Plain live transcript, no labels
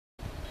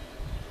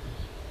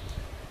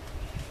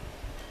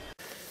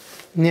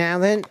Now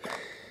then,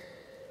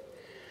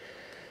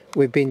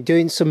 we've been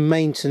doing some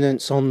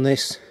maintenance on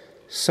this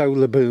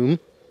solar boom,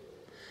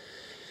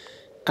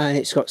 and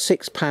it's got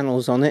 6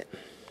 panels on it,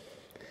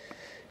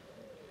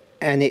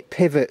 and it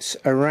pivots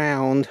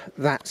around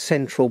that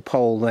central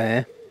pole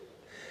there,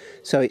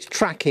 so it's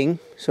tracking,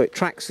 so it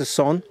tracks the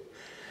sun,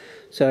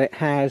 so it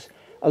has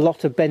a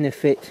lot of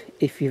benefit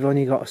if you've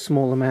only got a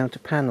small amount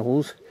of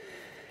panels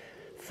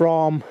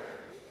from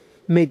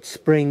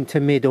mid-spring to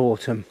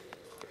mid-autumn.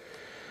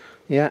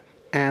 Yeah,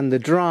 and the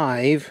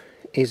drive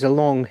is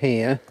along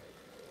here,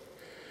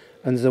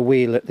 and there's a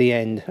wheel at the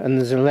end, and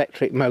there's an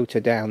electric motor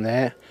down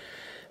there,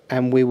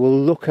 and we will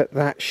look at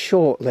that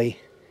shortly.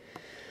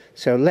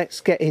 So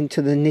let's get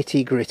into the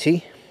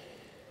nitty-gritty.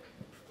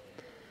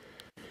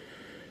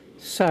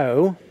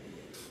 So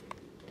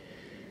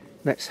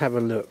let's have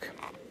a look.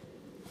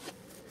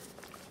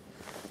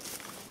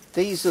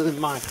 These are the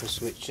micro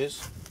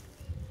switches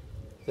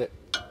that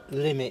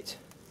limit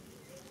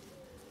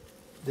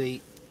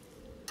the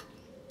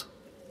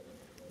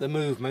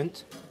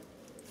movement,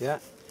 yeah,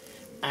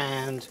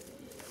 and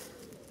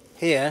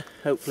here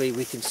hopefully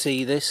we can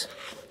see this,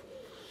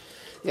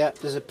 yeah,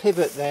 there's a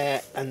pivot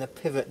there and the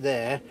pivot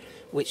there,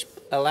 which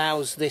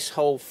allows this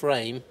whole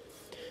frame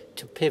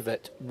to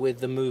pivot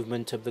with the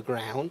movement of the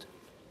ground,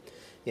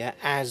 yeah,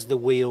 as the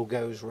wheel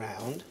goes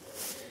round.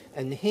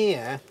 And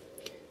here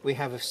we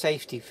have a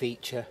safety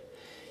feature.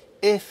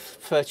 If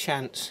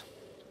perchance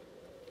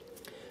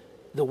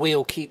the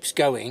wheel keeps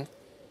going,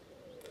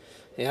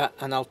 yeah,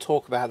 and I'll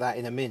talk about that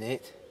in a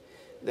minute,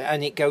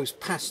 and it goes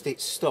past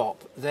its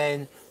stop,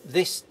 then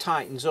this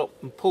tightens up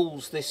and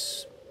pulls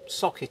this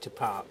socket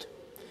apart,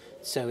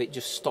 so it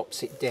just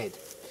stops it dead,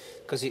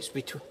 because it's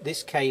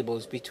this cable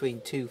is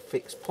between 2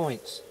 fixed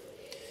points.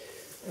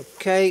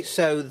 Okay,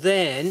 so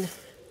then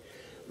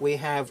we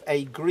have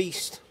a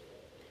greased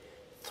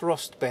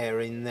thrust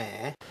bearing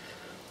there.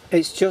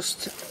 It's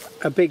just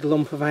a big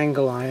lump of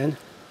angle iron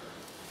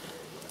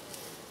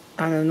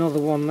and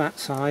another one that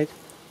side,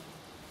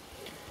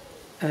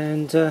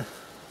 and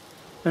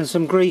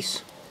some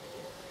grease,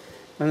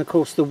 and of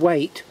course the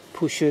weight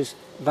pushes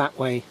that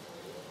way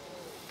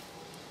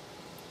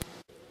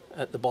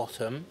at the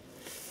bottom,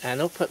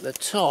 and up at the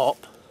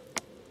top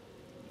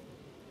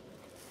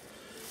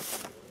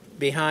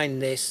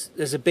behind this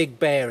there's a big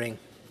bearing,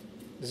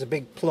 there's a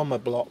big plumber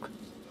block,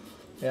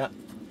 yeah,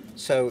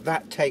 so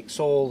that takes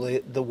all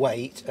the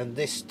weight, and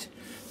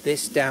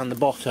this down the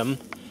bottom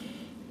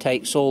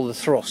takes all the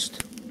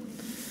thrust.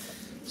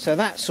 So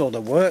that sort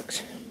of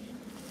works.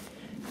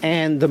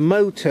 And the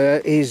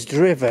motor is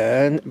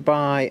driven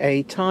by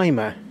a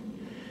timer,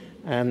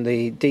 and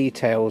the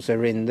details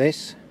are in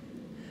this.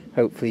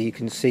 Hopefully you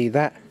can see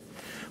that.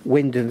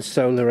 Wind and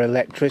Solar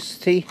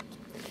Electricity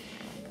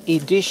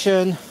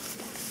edition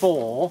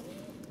 4.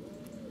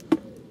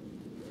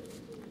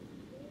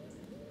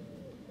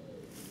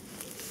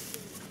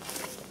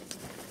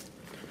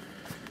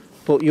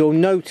 But you'll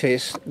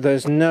notice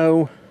there's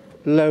no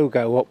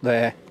logo up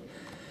there.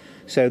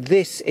 So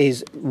this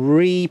is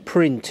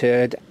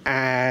reprinted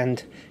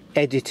and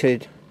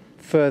edited,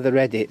 further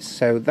edits.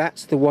 So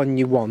that's the one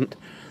you want,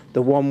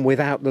 the one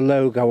without the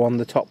logo on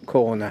the top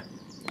corner.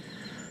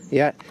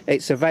 Yeah,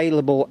 it's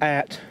available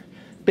at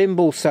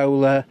Bimble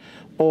Solar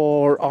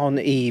or on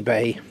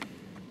eBay.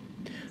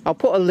 I'll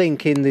put a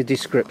link in the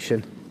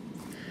description.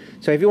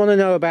 So if you want to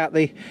know about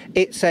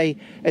it's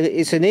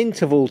an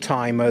interval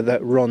timer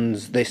that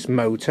runs this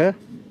motor.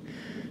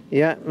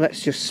 Yeah,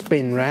 let's just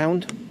spin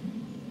round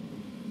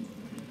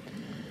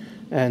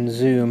and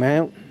zoom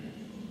out.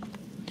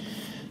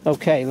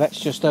 Okay, let's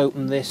just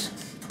open this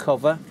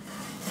cover.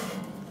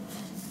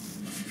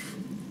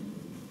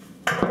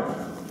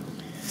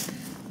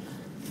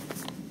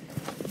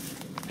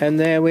 And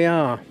there we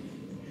are.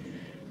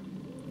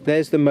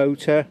 There's the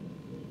motor,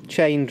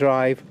 chain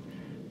drive,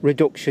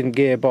 reduction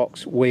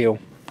gearbox, wheel.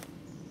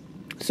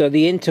 So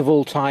the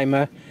interval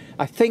timer,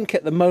 I think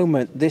at the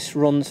moment this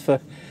runs for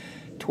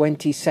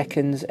 20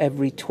 seconds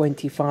every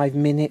 25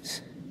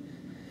 minutes.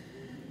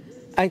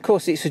 And of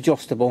course it's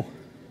adjustable,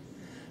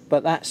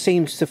 but that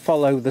seems to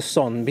follow the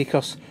sun,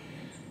 because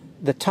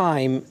the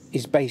time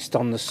is based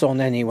on the sun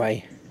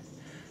anyway.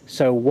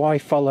 So why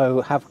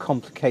have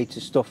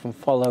complicated stuff and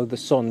follow the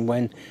sun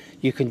when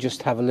you can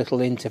just have a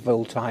little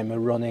interval timer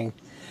running?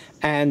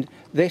 And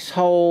this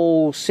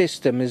whole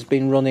system has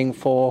been running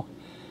for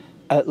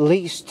at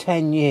least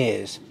 10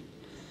 years.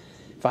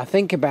 If I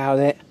think about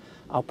it,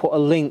 I'll put a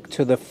link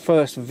to the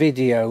first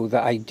video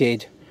that I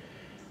did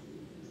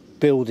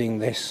building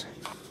this.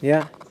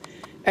 Yeah.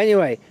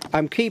 Anyway,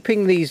 I'm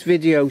keeping these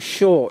videos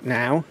short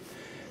now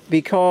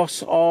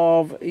because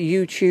of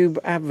YouTube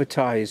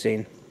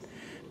advertising.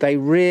 They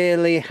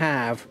really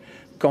have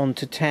gone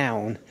to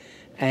town,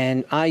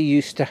 and I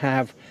used to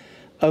have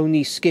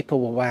only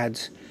skippable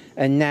ads,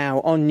 and now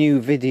on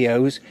new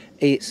videos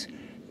it's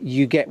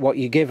you get what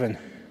you're given.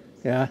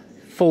 Yeah,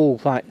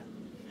 full, like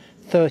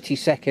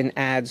 30-second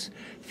ads,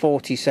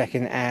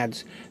 40-second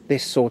ads,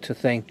 this sort of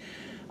thing.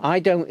 I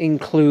don't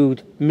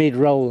include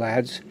mid-roll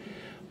ads,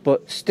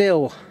 but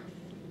still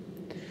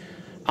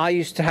I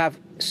used to have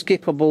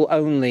skippable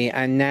only,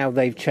 and now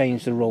they've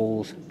changed the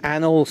rules,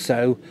 and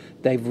also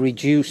they've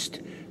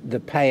reduced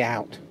the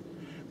payout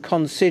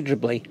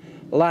considerably,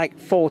 like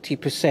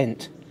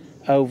 40%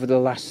 over the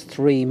last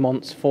 3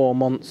 months, 4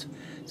 months.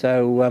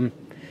 So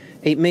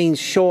it means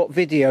short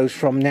videos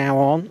from now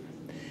on.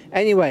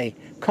 Anyway,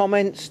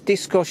 comments,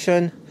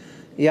 discussion,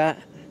 yeah,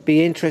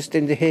 be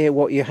interesting to hear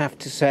what you have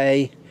to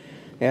say.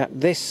 Yeah,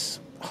 this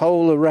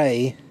whole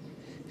array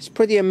is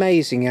pretty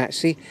amazing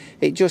actually.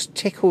 It just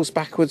tickles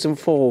backwards and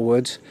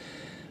forwards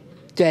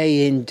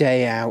day in,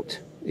 day out.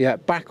 Yeah,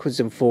 backwards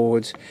and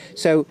forwards.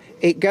 So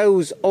it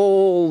goes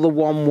all the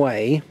one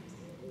way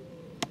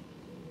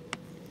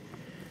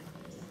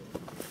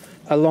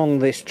along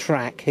this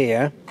track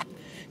here.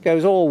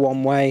 Goes all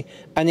one way,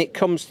 and it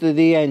comes to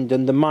the end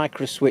and the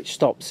micro switch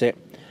stops it.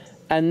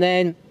 And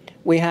then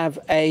we have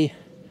a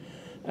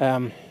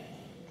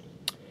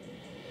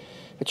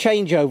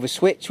changeover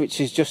switch, which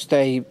is just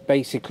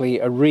basically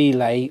a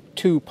relay,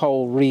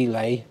 2-pole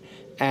relay,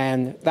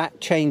 and that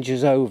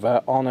changes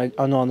over on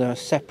a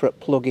separate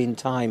plug-in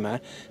timer.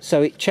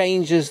 So it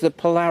changes the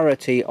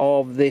polarity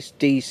of this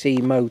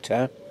DC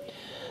motor,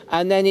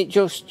 and then it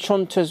just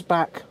chunters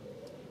back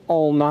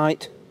all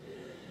night.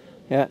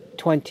 Yeah,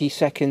 20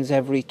 seconds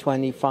every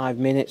 25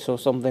 minutes or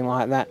something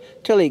like that,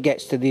 till it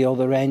gets to the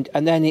other end,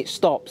 and then it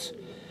stops,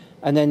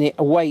 and then it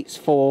awaits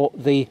for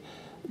the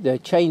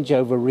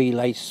changeover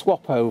relay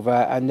swap over,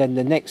 and then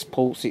the next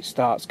pulse it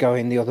starts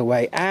going the other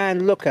way.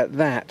 And look at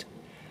that.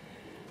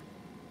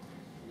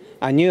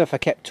 I knew if I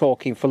kept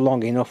talking for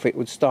long enough it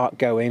would start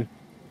going.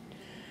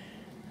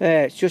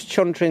 There, it's just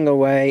chuntering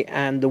away,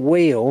 and the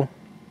wheel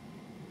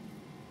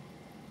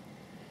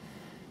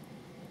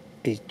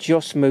is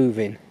just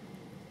moving.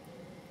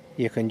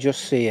 You can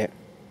just see it.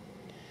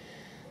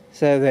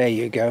 So there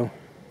you go.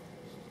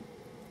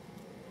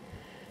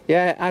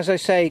 Yeah, as I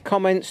say,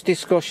 comments,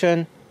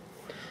 discussion.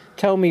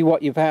 Tell me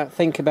what you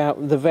think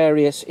about the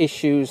various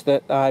issues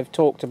that I've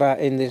talked about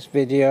in this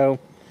video,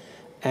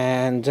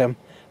 and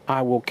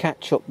I will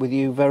catch up with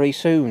you very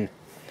soon.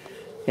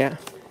 Yeah,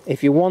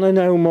 if you want to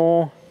know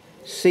more,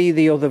 see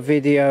the other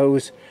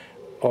videos,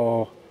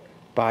 or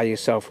buy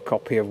yourself a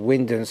copy of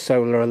Wind and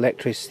Solar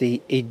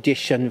Electricity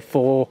Edition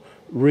 4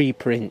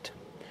 reprint.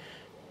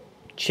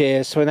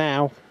 Cheers for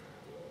now.